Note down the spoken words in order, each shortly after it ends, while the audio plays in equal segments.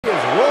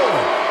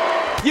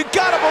You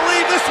gotta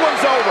believe this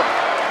one's over.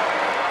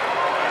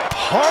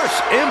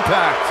 Harsh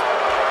impact.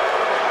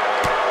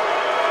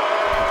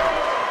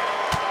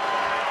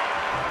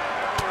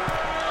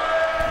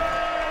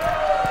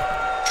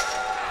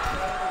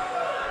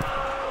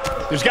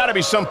 There's got to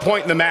be some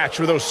point in the match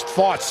where those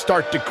thoughts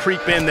start to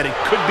creep in that it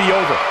could be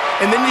over.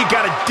 And then you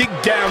got to dig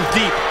down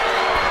deep,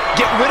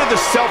 get rid of the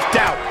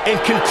self-doubt,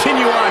 and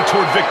continue on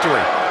toward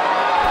victory.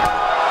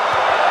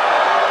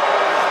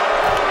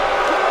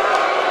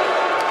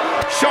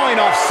 Showing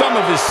off some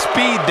of his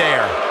speed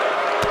there.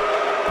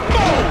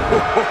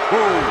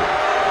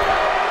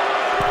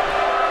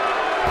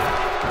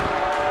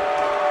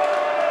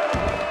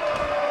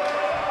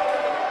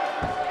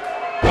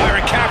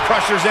 Byron calf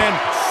crushers in.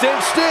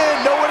 Cinched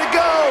in, nowhere to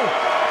go.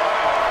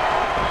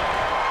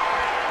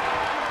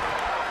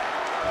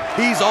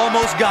 He's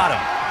almost got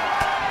him.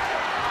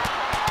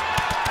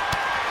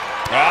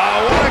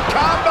 Oh, what a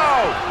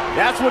combo!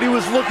 That's what he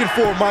was looking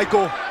for,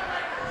 Michael.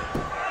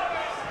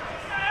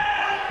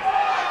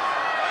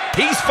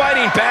 He's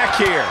fighting back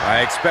here.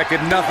 I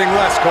expected nothing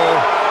less,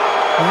 Cole.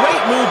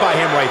 Great move by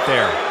him right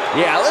there.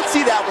 Yeah, let's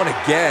see that one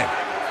again.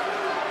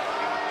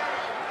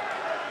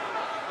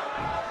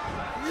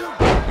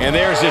 And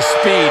there's his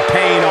speed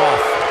paying off.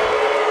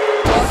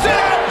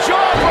 Sit-up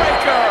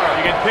jawbreaker!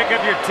 You can pick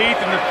up your teeth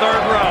in the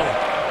third row.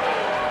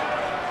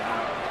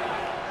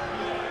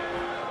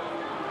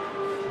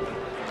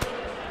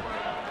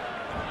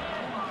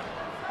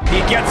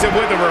 He gets him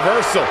with a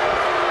reversal.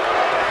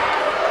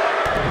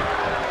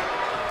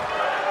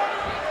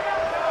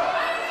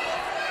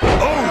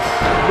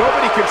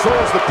 Nobody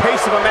controls the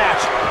pace of a match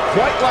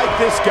quite like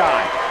this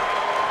guy.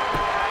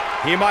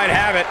 He might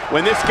have it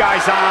when this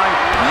guy's on.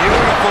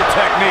 Beautiful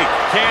technique.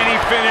 Can he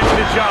finish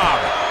the job?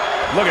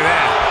 Look at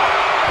that.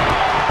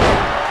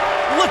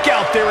 Look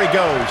out, there he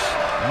goes.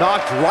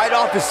 Knocked right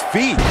off his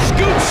feet.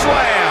 Scoop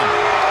slam.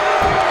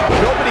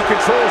 Nobody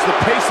controls the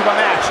pace of a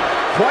match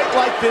quite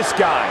like this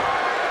guy.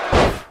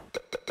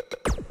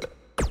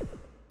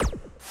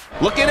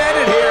 Looking at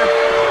it here.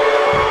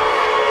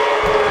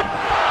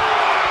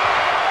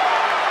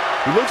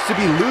 He looks to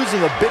be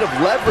losing a bit of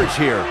leverage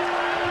here.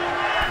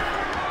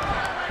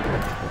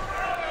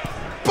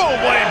 Boom,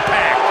 what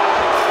impact!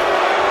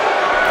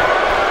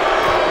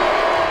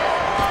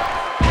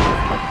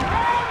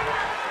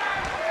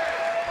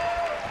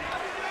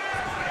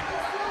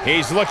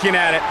 He's looking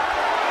at it.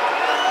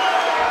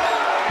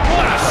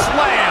 What a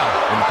slam!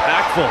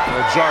 Impactful.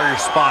 It'll jar your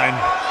spine.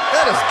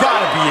 That has got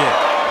to be it.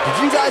 Did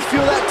you guys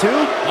feel that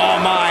too? Oh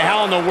my,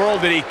 how in the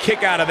world did he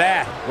kick out of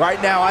that? Right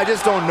now, I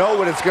just don't know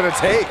what it's going to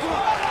take.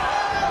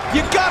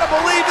 You gotta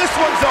believe this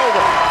one's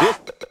over. This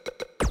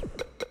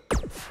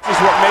is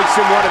what makes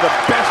him one of the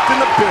best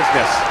in the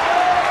business.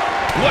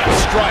 What a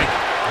strike.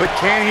 But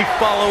can he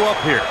follow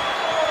up here?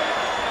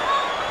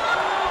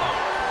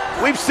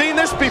 We've seen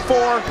this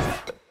before.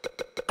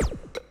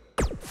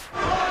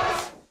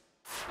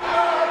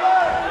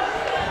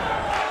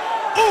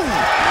 Ooh.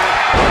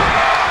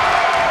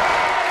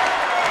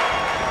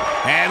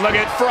 And look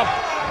at from.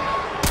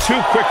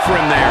 Too quick for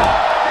him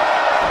there.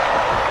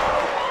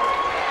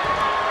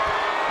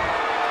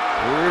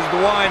 Here's the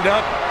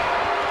wind-up.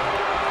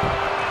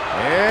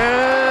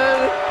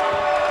 And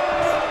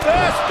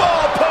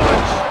fastball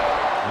punch.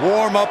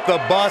 Warm up the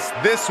bus.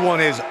 This one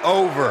is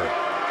over.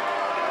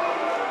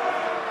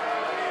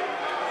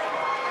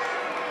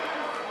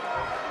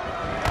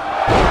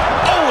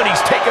 Oh, and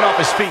he's taken off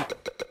his feet.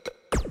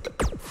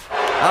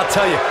 I'll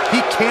tell you,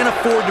 he can't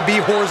afford to be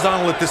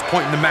horizontal at this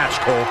point in the match,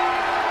 Cole.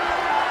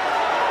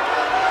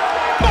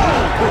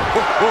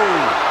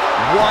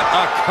 What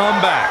a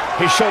comeback.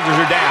 His shoulders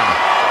are down.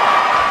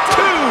 2.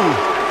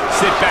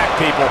 Sit back,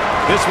 people.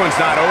 This one's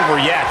not over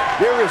yet.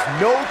 There is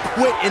no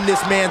quit in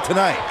this man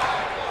tonight.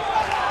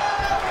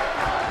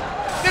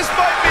 This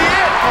might be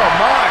it. Oh,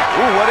 my.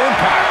 Ooh, what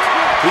impact.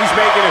 He's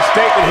making a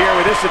statement here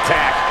with this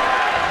attack.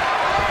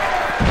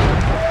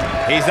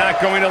 He's not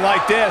going to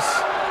like this.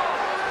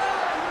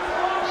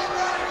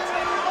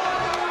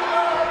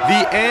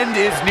 The end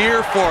is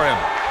near for him.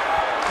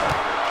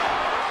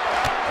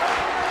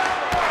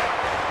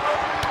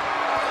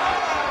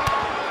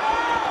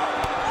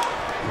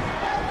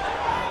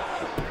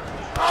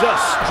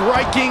 Just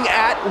striking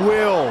at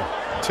will.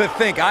 To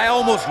think, I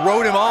almost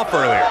wrote him off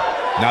earlier.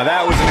 Now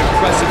that was an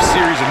impressive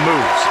series of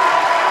moves.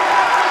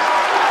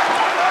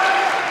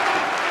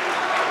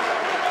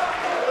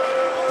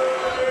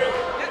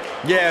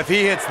 Yeah, if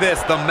he hits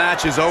this, the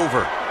match is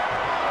over.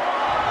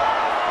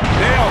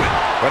 Nailed it.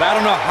 But I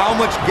don't know how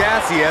much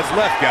gas he has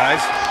left,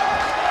 guys.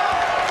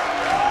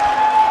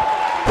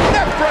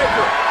 Neck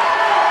breaker.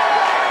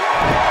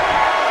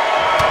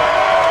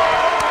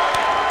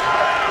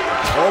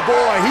 Oh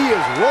boy, he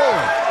is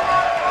rolling.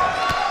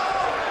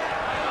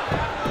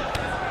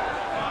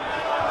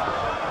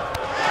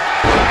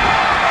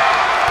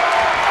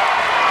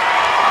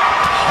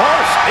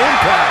 Harsh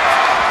impact.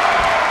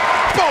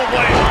 Boom,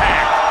 what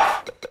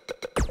impact.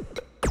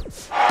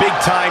 Big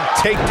time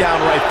takedown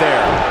right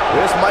there.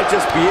 This might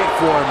just be it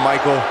for him,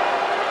 Michael.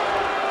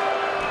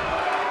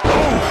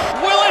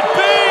 Will it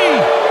be?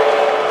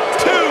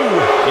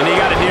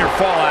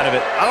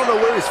 it. I don't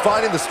know where he's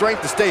finding the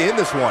strength to stay in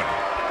this one.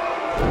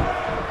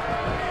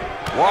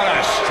 What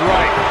a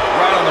strike.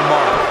 Right on the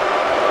mark.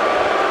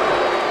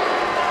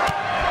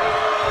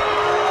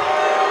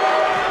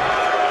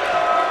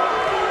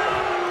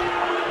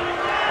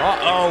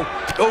 Uh-oh.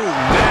 Oh,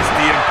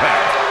 nasty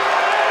impact.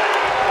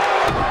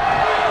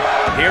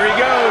 Here he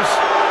goes.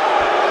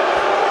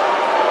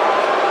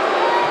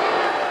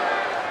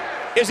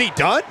 Is he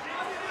done?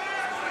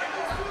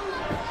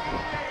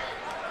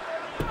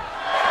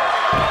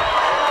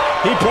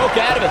 He broke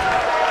out of it.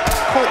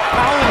 Cole,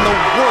 how in the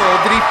world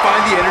did he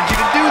find the energy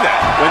to do that?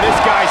 When this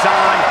guy's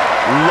on,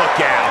 look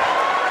out.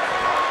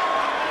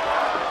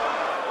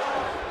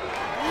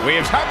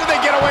 How could they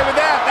get away with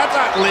that? That's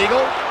not legal.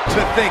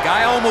 To think,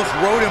 I almost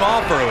wrote him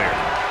off earlier.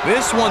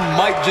 This one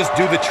might just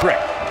do the trick.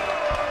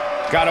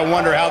 Gotta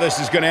wonder how this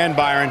is gonna end,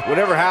 Byron.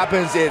 Whatever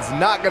happens, it's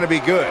not gonna be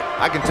good.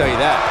 I can tell you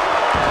that.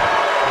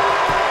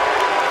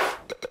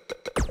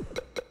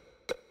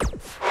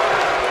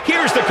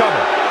 Here's the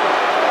cover.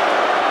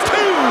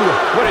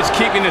 2! What is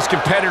keeping this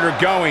competitor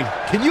going?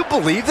 Can you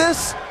believe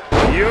this?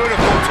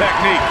 Beautiful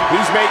technique.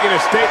 He's making a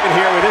statement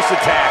here with this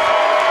attack.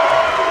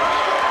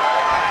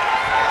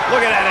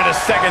 Look at that a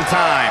second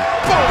time.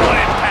 Boom, what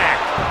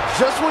impact.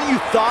 Just when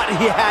you thought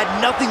he had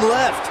nothing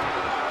left.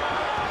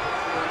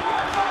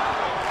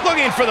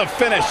 Looking for the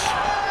finish.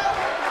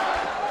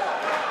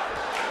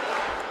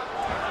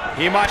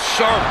 He might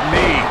sharp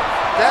knee.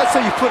 That's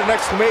how you put an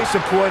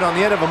exclamation point on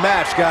the end of a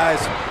match,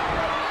 guys.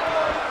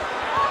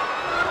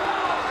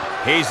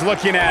 He's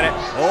looking at it.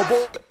 Oh,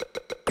 boy.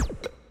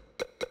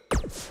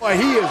 Boy,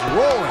 he is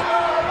rolling.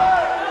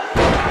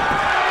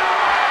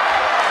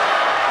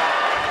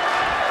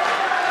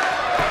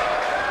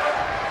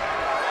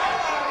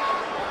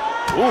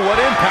 Ooh, what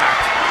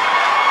impact.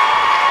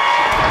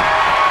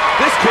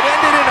 This could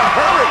end it in a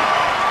hurry.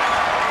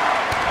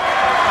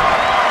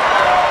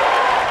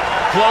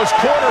 Close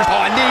quarters.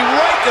 Oh, a knee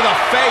right to the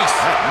face.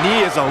 That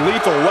knee is a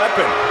lethal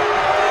weapon.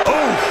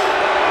 Ooh.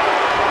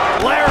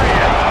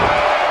 Lariat.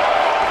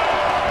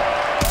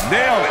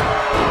 Nailed it.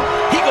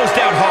 He goes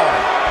down hard.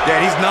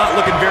 Yeah, he's not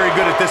looking very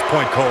good at this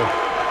point, Cole.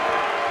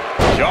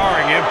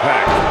 Jarring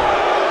impact.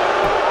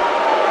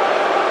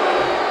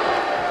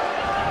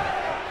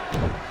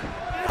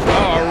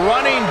 Oh, a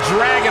running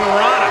Dragon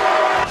Rana.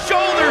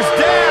 Shoulders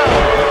down.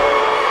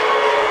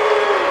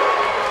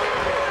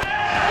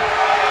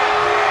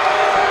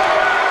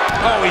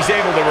 Oh, he's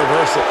able to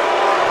reverse it.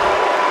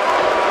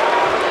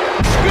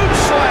 Scoop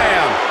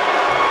slam.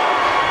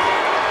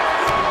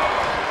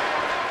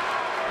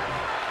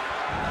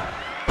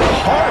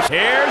 Harsh.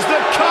 Here's the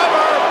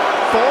cover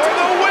for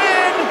the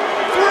win.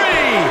 3.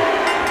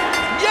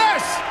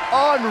 Yes.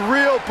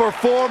 Unreal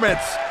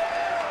performance.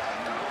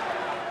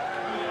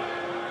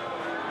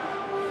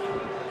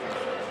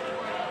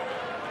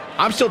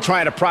 I'm still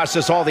trying to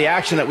process all the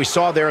action that we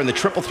saw there in the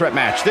triple threat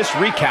match. This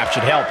recap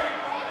should help.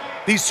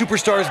 These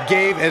superstars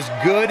gave as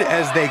good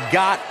as they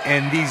got,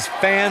 and these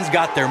fans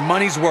got their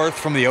money's worth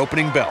from the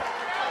opening bell.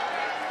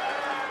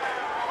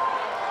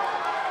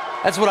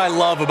 That's what I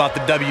love about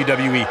the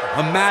WWE,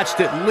 a match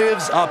that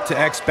lives up to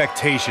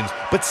expectations,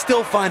 but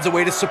still finds a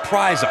way to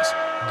surprise us.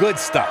 Good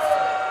stuff.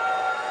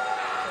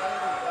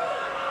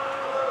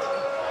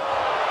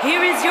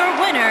 Here is your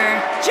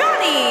winner,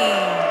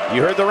 Johnny.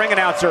 You heard the ring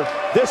announcer.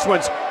 This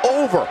one's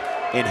over,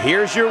 and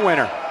here's your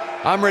winner.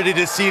 I'm ready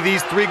to see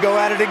these three go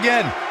at it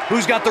again.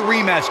 Who's got the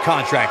rematch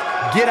contract?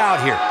 Get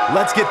out here.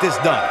 Let's get this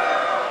done.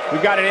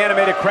 We've got an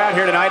animated crowd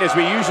here tonight, as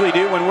we usually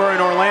do when we're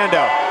in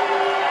Orlando.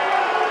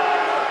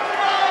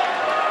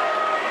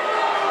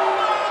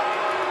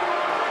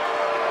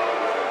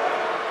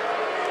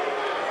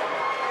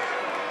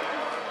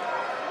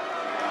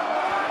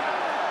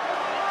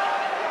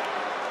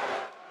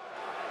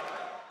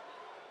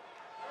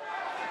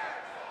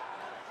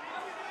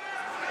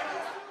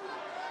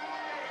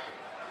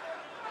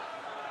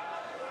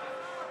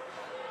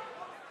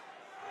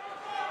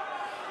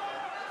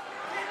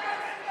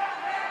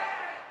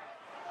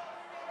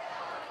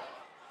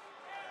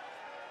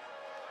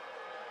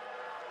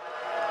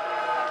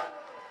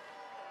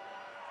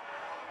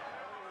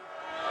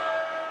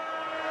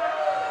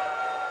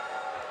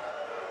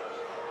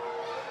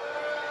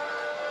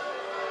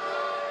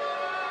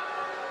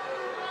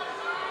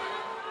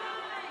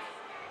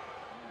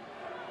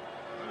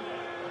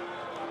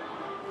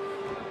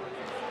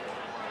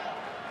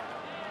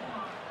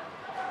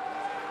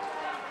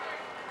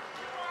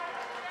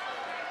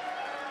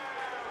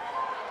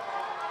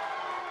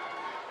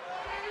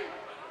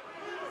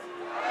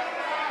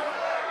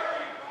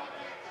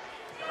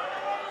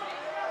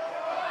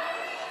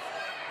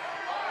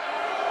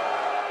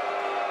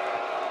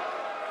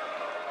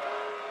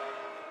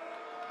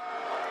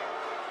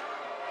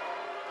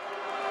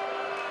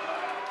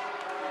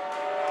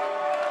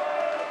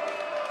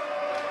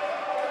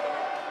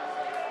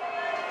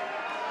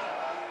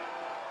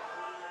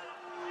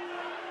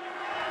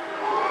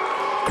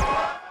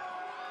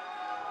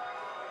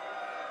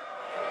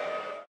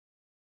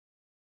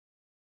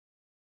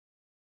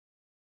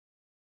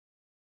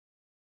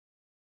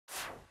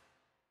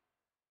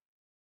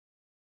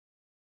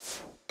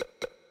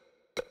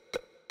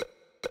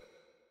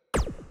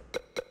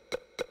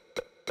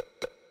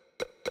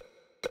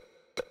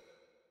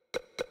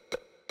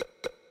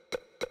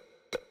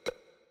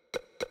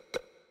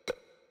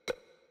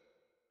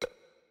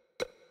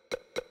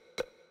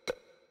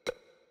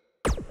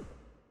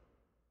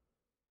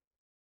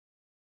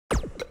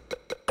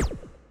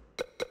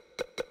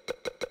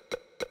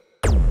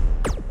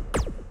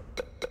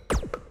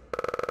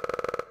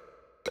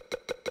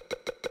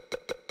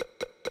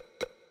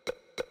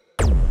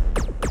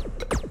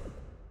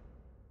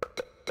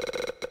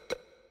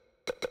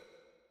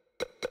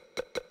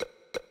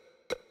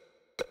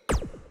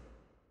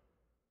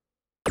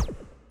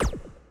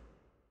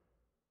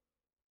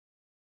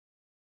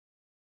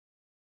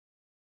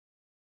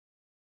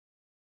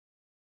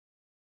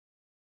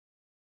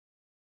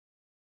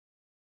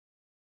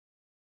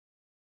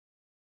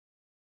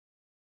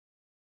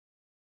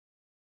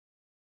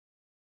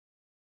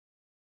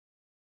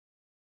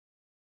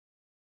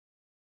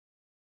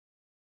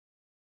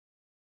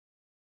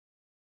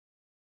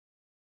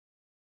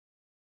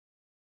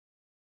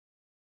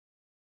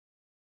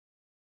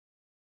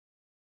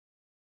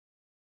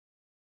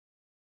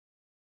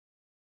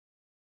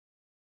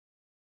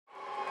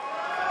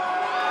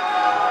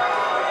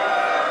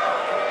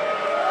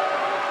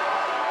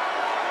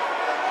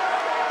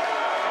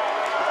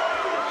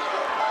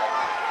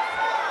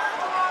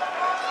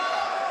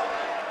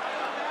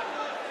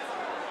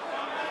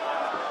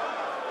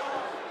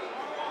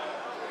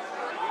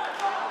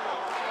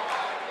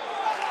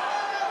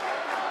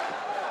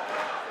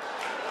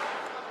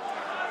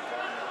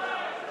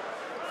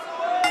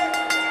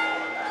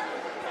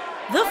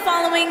 The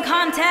following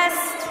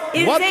contest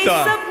is What a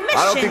the? submission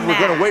I don't think we're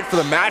going to wait for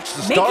the match. match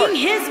to start.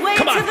 Making his way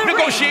Come on, to the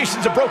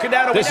negotiations are broken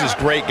down. This is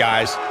great,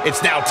 guys.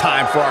 It's now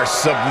time for our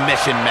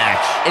submission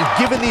match. And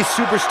given these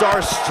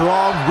superstars'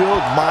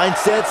 strong-willed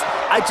mindsets,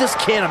 I just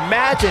can't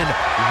imagine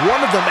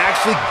one of them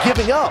actually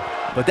giving up.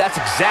 But that's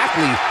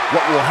exactly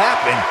what will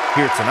happen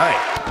here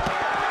tonight.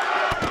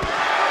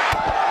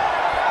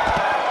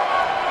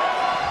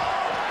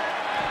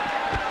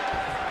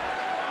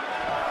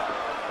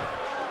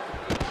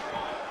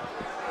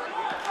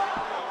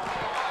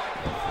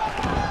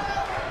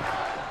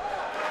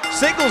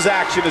 Singles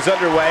action is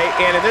underway,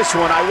 and in this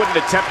one, I wouldn't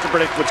attempt to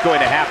predict what's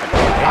going to happen.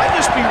 I'd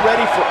just be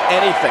ready for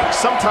anything.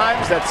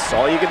 Sometimes that's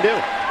all you can do.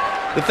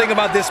 The thing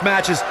about this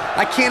match is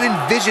I can't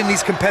envision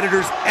these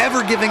competitors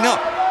ever giving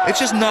up. It's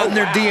just not in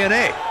their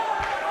DNA.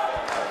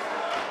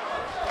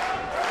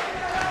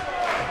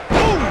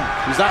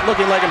 He's not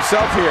looking like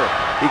himself here.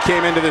 He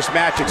came into this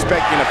match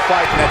expecting a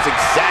fight, and that's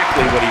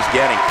exactly what he's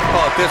getting.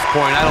 Well, at this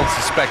point, I don't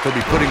suspect he'll be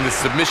putting this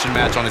submission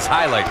match on his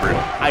highlight reel.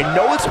 I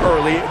know it's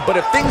early, but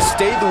if things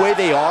stay the way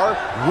they are,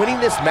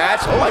 winning this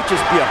match might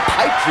just be a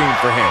pipe dream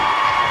for him.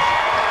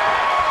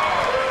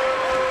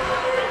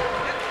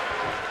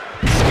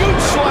 Scoop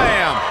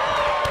slam.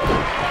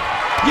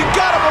 You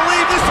gotta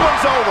believe this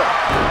one's over.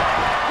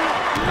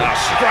 A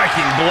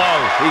striking blow.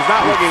 He's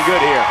not looking good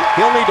here.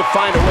 He'll need to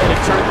find a way to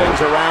turn things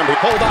around.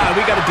 Hold on,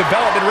 we got a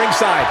development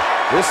ringside.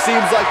 This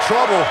seems like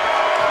trouble.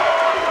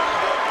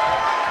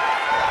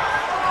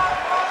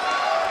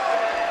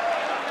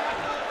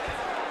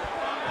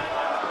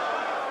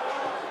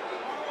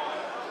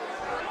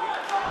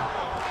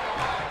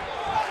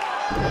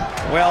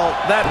 Well,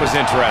 that was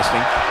interesting.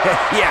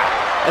 Yeah,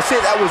 I'd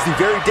say that was the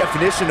very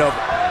definition of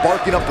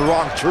barking up the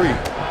wrong tree.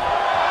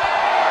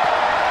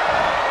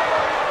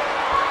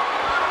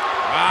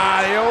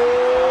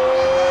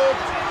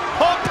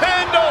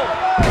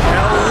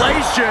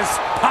 Hellacious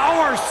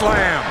power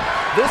slam.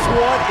 This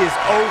one is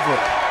over.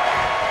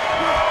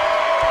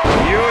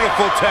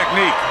 Beautiful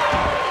technique.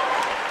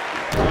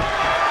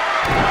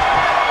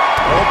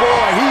 Oh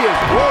boy, he is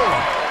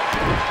rolling.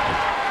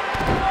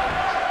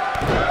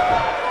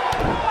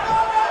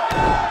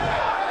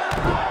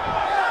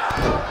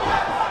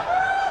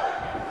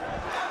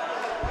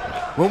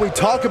 When we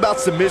talk about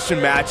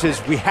submission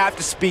matches, we have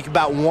to speak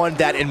about one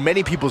that, in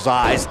many people's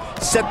eyes,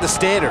 set the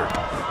standard.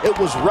 It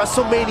was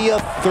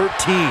WrestleMania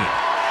 13.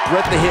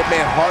 Bret the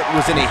Hitman Hart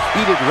was in a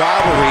heated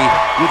rivalry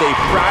with a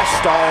brash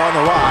star on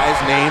the rise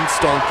named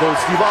Stone Cold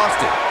Steve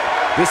Austin.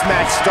 This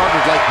match started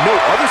like no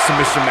other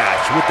submission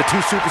match, with the two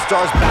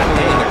superstars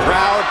battling in the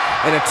crowd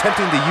and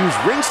attempting to use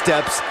ring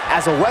steps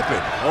as a weapon.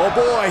 Oh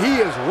boy,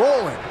 he is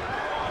rolling.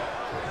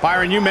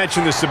 Byron, you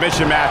mentioned the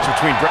submission match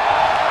between Bret.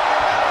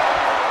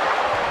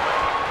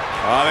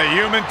 Oh, the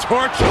Human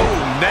Torch.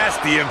 Oh,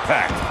 nasty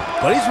impact.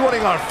 But he's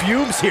running on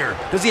fumes here.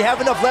 Does he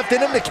have enough left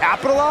in him to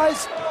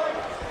capitalize?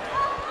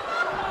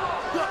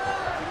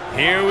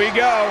 Here we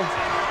go.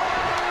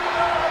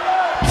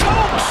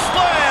 Choke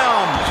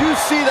slam! Did you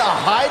see the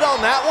height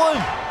on that one?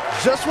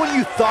 Just when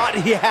you thought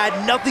he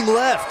had nothing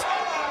left.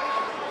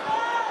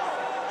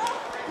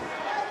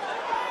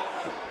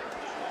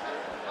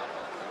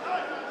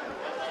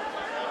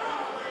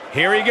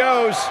 Here he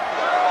goes.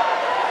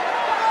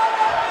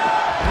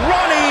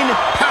 Running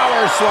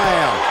power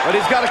slam. But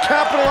he's got to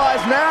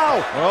capitalize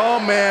now. Oh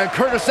man,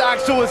 Curtis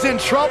Axel is in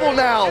trouble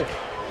now.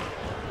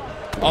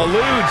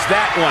 Eludes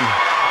that one.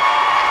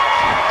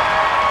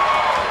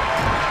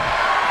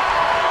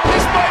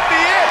 This might be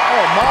it.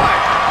 Oh my.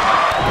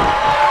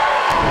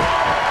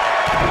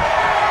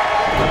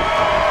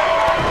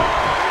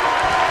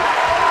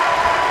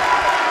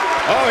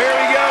 Oh, here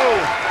we go.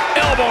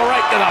 Elbow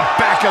right to the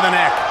back of the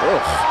neck.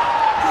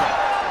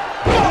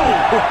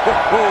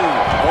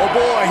 Oh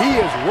boy, he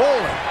is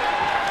rolling.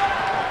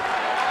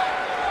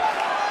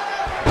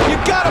 You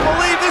gotta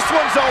believe this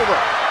one's over.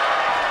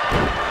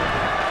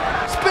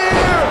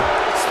 Spear!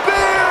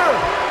 Spear!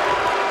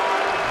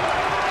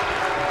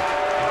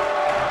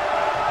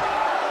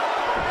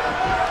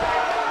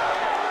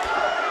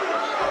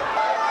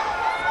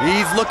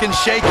 He's looking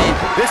shaky.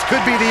 This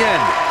could be the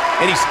end.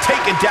 And he's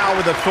taken down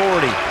with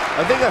authority.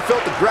 I think I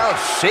felt the ground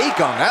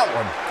shake on that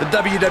one. The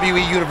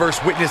WWE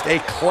Universe witnessed a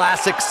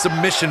classic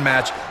submission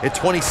match at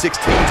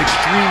 2016's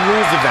Extreme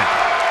Rules event.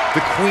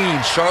 The Queen,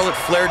 Charlotte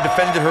Flair,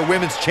 defended her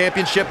Women's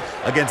Championship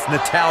against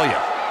Natalya.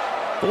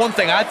 The one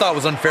thing I thought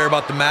was unfair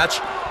about the match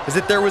is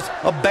that there was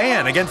a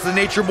ban against the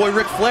Nature Boy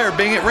Ric Flair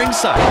being at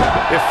ringside.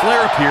 If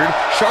Flair appeared,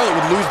 Charlotte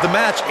would lose the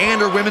match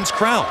and her women's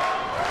crown.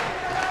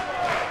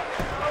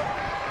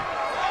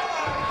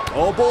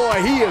 Oh boy,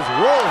 he is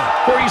rolling.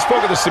 Corey, you spoke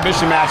of the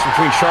submission match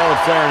between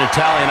Charlotte Flair and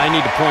Natalya, and I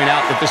need to point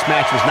out that this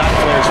match was not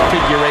Flair's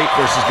figure eight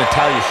versus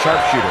Natalya's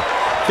sharpshooter.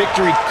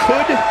 Victory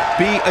could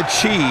be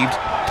achieved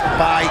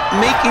by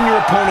making your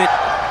opponent...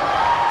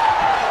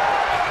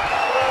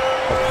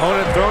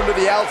 Opponent thrown to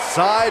the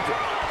outside.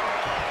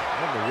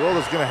 What in the world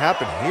is going to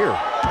happen here?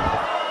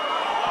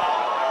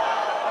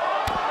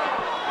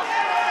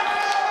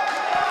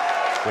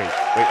 Wait.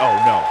 Wait, oh,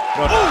 no.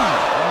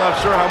 I'm not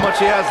sure how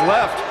much he has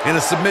left. In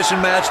a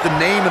submission match, the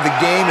name of the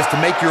game is to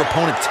make your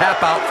opponent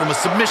tap out from a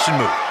submission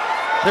move.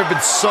 There have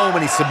been so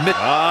many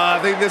I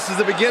think this is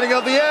the beginning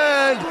of the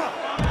end.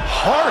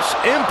 Harsh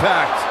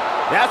impact.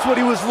 That's what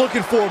he was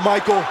looking for,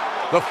 Michael.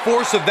 The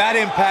force of that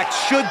impact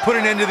should put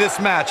an end to this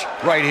match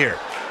right here.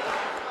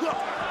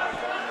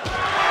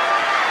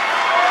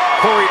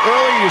 Corey,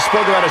 earlier you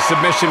spoke about a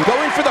submission.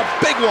 Going for the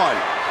big one.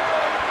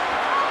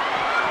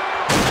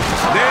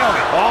 Nailed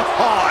it. Oh,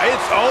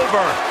 it's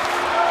over.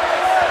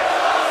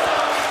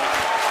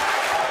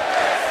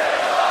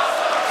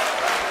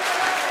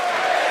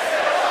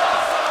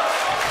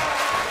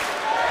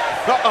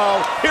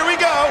 Uh-oh. Here we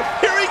go.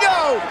 Here we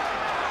go.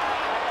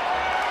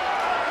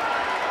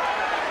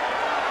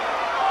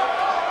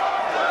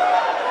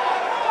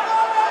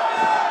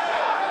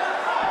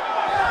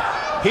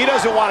 He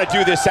doesn't want to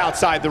do this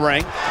outside the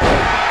ring.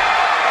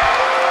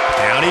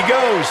 Down he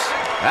goes.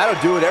 That'll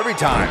do it every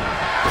time.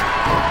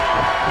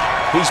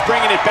 He's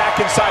bringing it back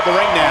inside the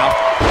ring now.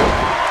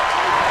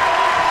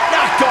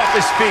 Knocked off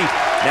his feet.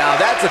 Now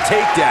that's a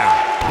takedown.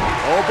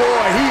 Oh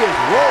boy, he is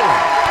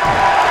rolling.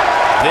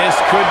 This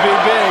could be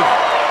big.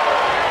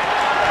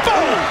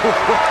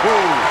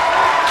 Boom!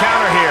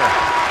 Counter here.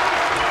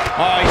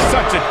 Oh, he's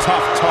such a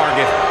tough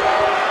target.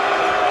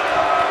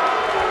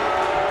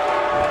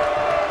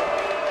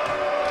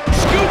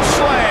 Scoop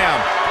slam.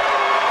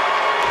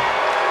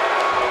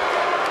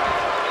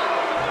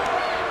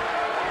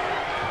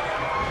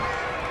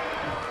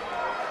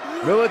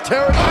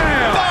 Military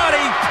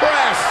Body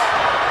press.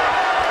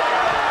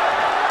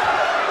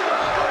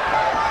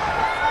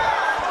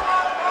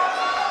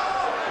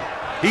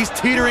 He's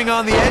teetering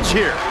on the edge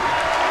here.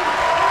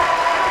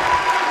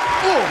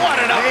 What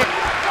an up.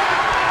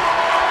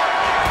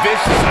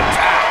 Vicious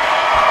attack.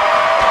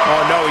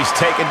 Oh, no, he's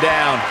taken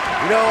down.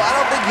 You know, I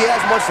don't think he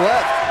has much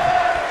left.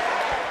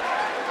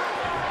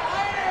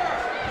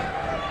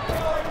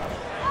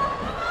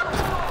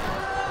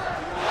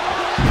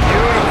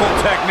 Beautiful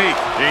technique.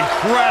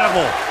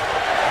 Incredible.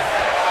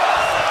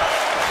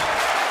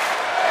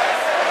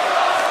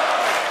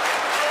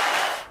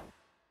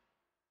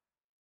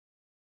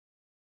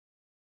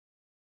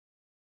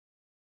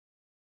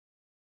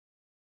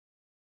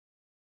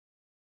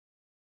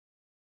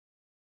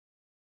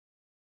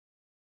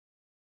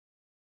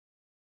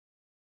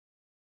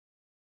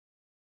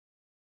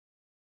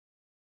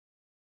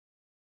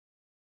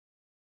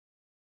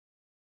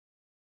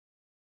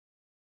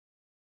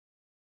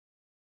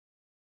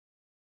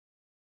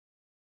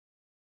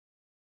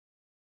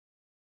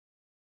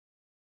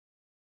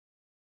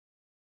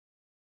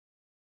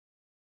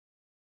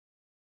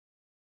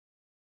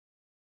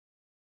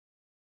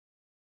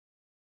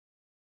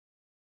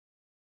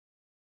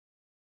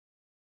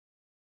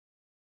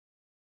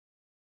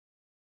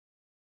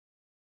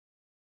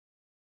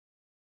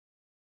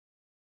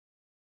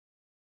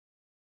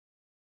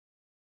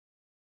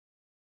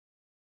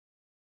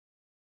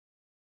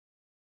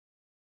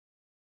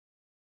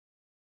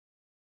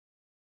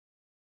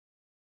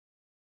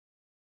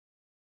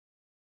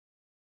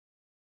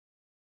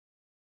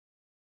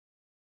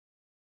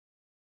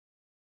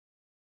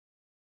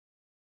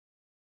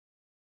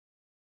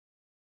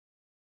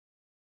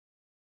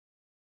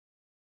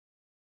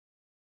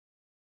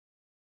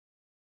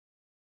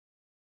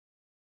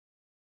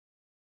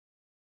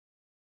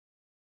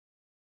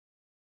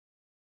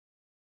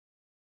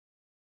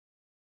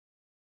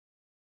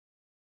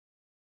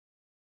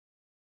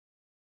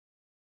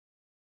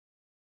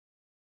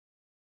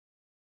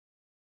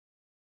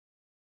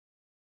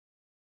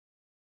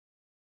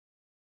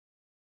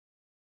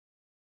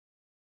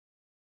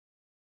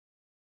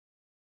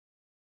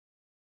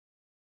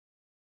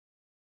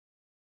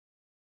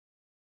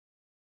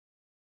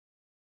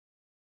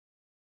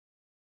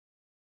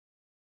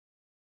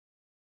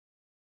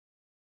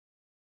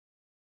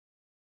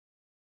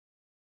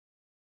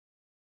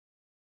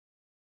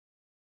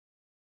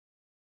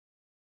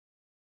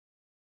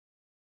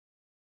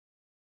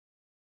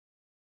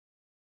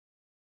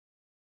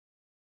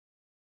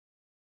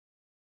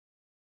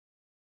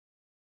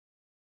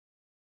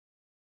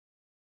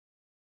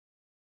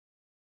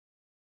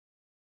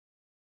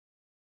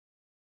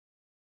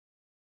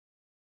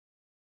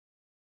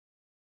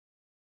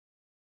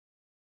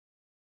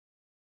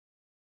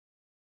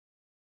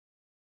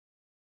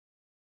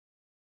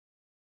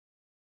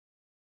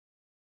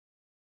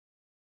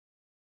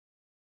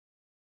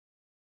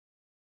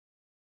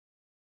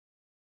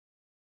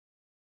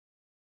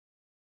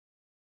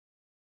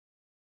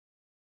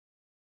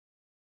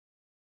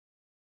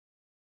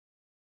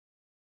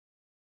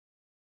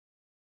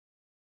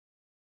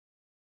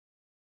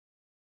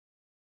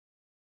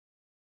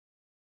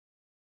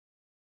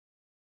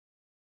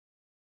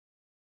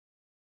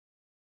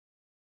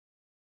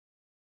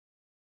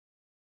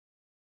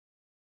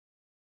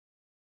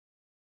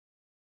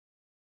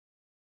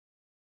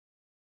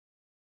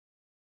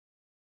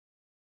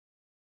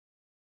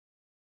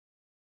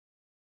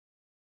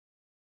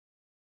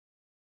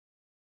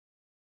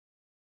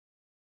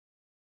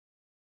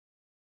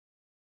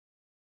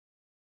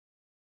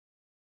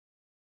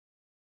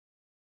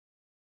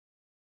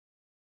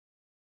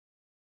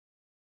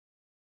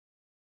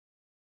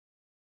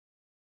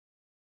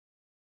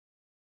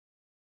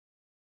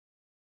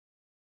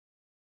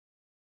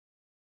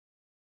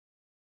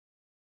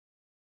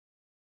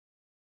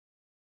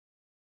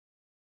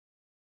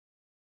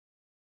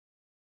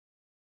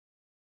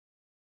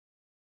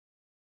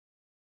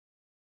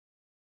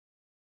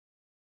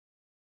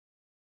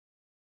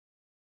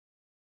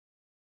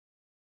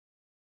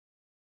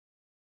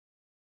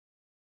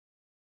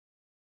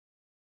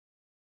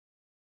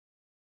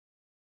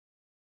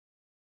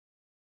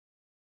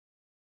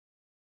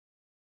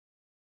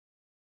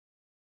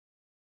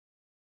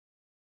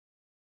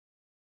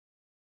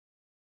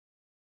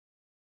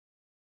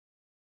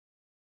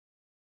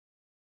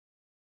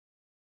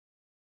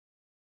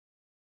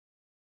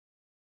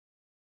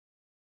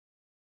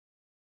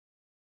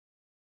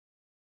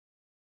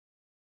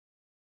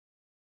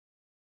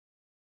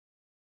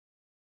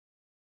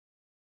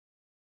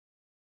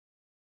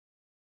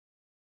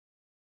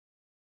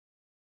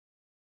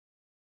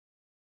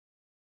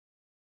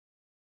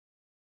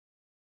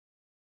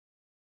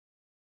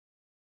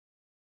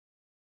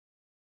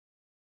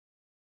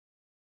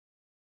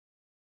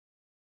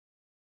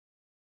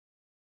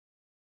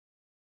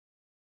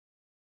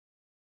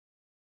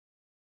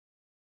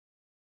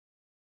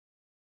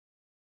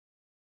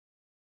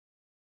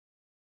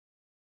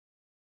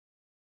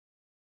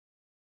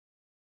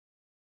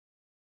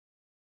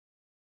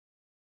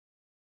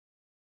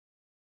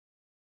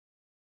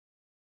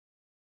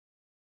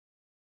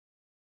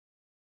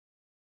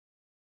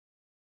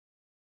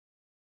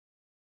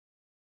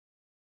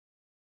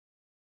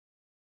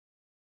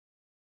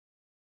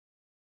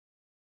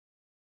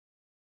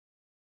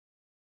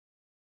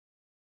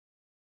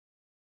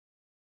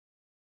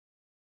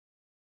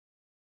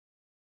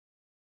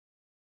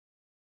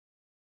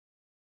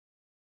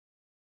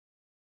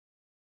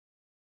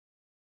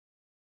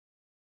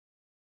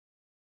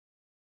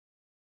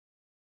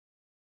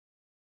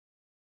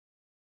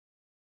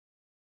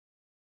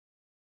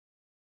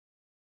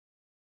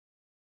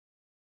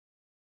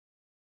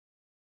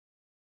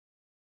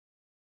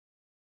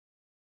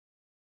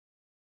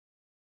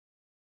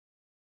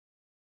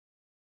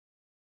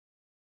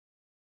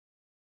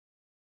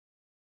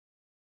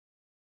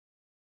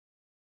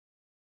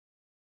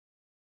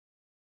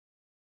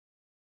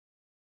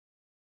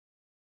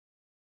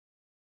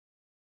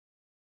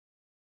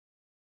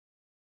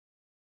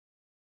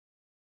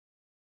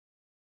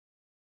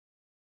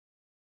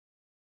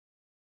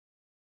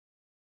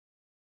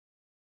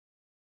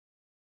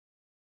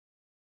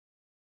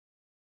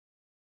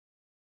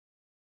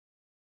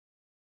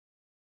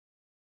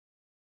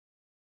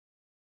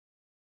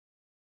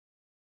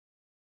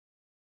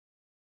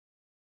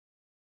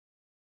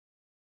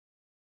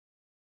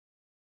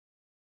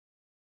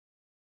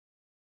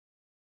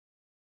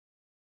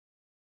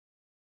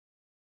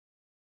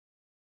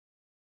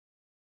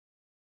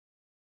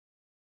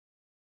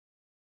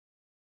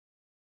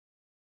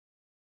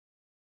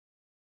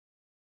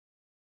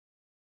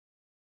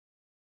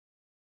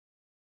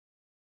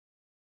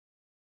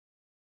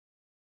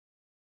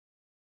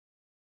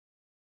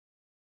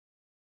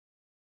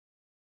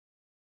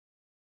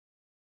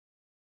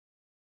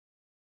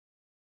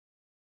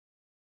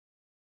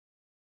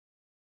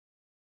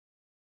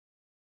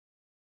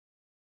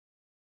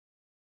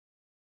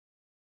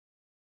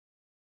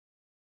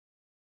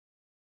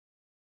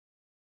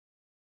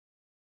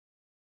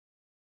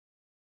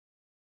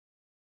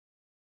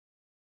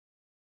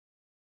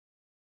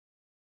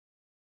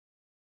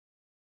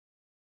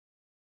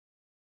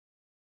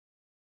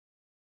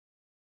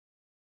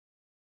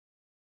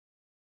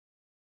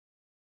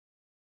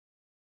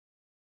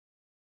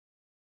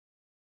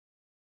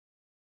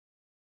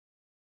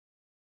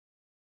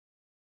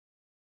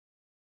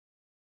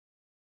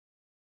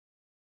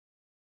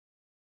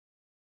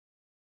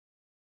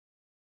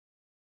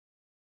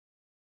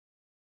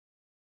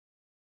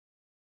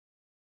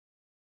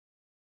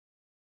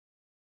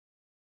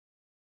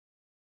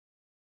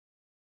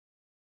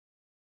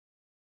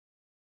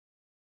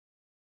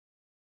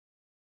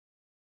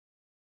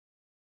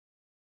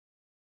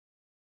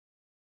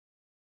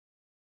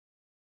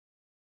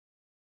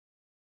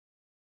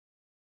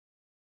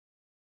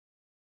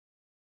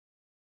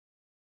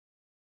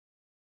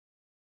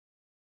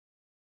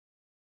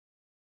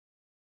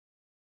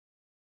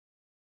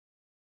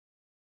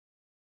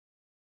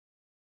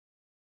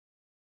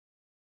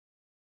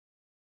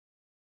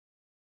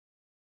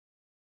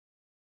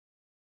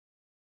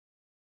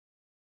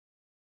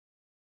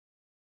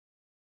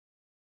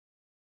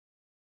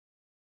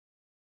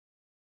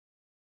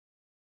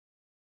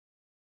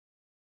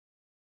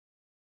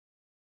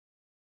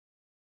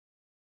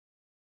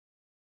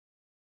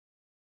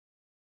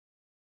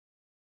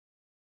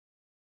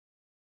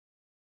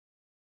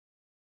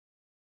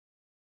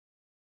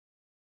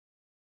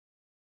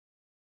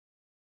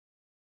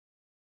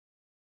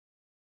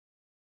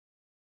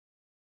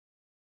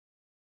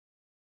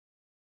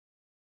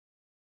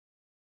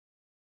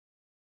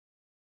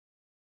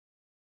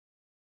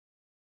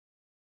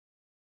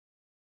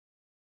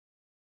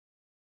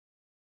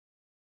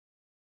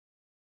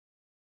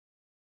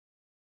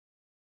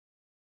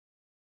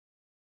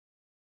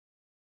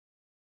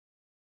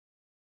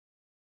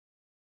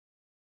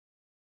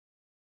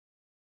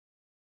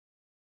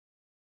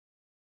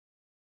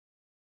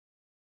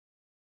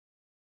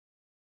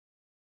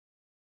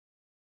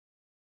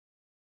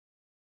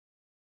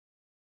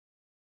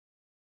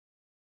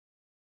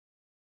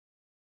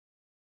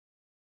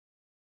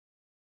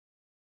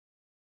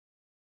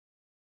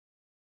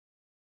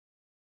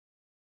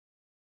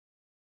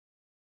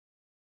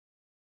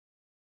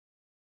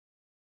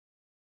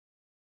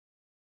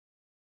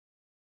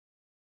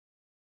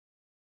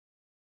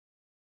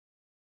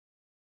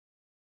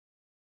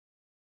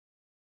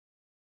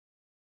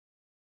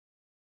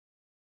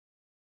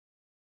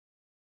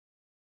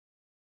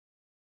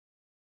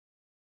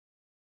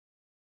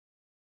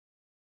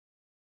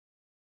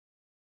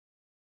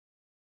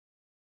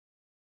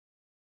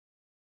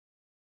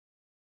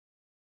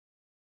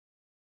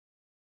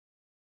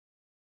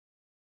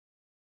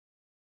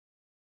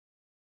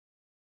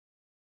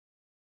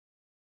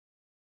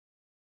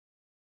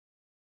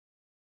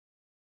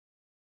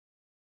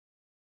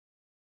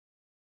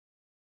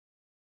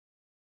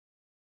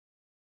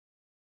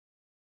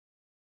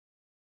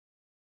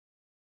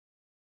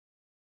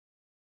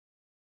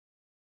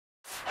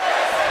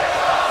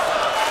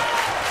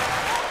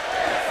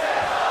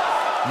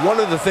 One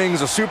of the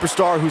things a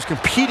superstar who's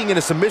competing in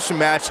a submission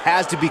match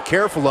has to be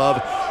careful of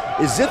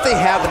is if they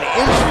have an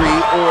injury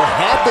or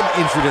have been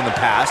injured in the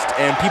past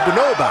and people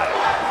know about it.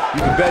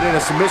 You can bet in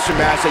a submission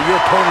match that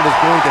your opponent is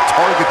going to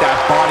target that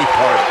body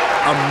part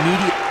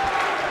immediately.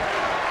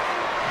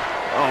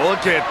 Oh,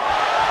 look at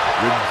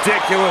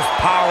ridiculous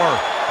power.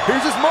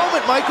 Here's his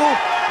moment, Michael.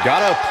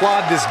 Gotta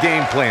applaud this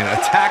game plan.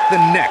 Attack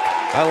the neck.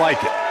 I like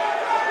it.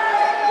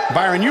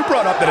 Byron, you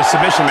brought up that a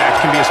submission match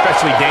can be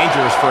especially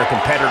dangerous for a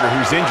competitor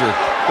who's injured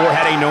or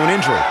had a known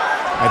injury.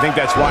 I think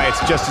that's why it's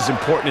just as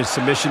important as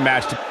submission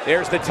match.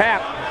 There's the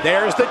tap.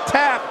 There's the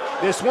tap.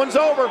 This one's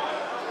over.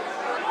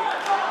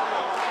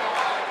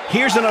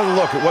 Here's another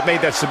look at what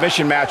made that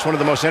submission match one of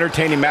the most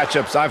entertaining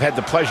matchups I've had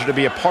the pleasure to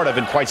be a part of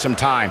in quite some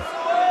time.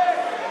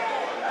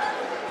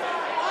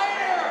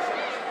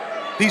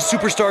 These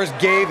superstars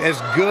gave as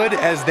good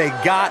as they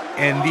got,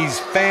 and these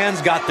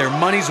fans got their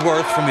money's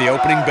worth from the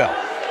opening bell.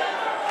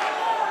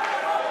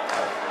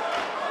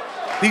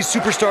 These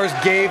superstars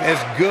gave as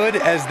good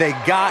as they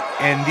got,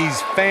 and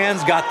these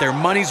fans got their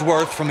money's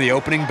worth from the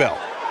opening bell.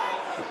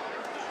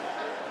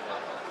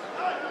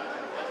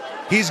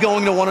 He's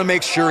going to want to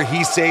make sure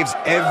he saves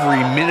every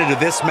minute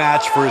of this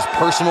match for his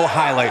personal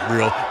highlight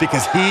reel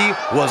because he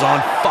was on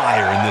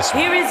fire in this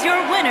one. Here is your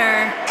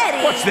winner,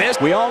 Eddie. What's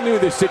this? We all knew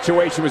this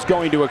situation was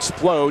going to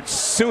explode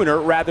sooner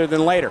rather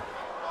than later.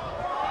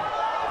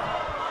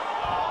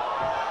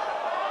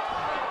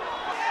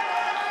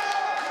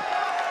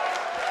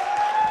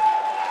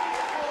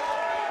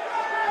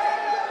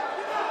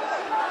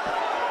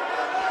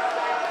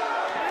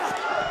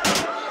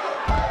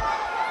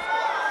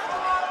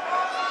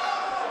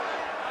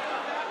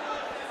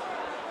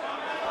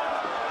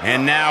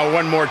 And now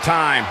one more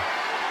time.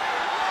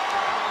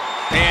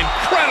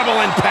 Incredible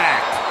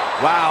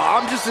impact. Wow,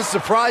 I'm just as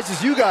surprised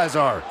as you guys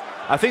are.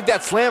 I think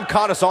that slam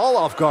caught us all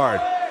off guard.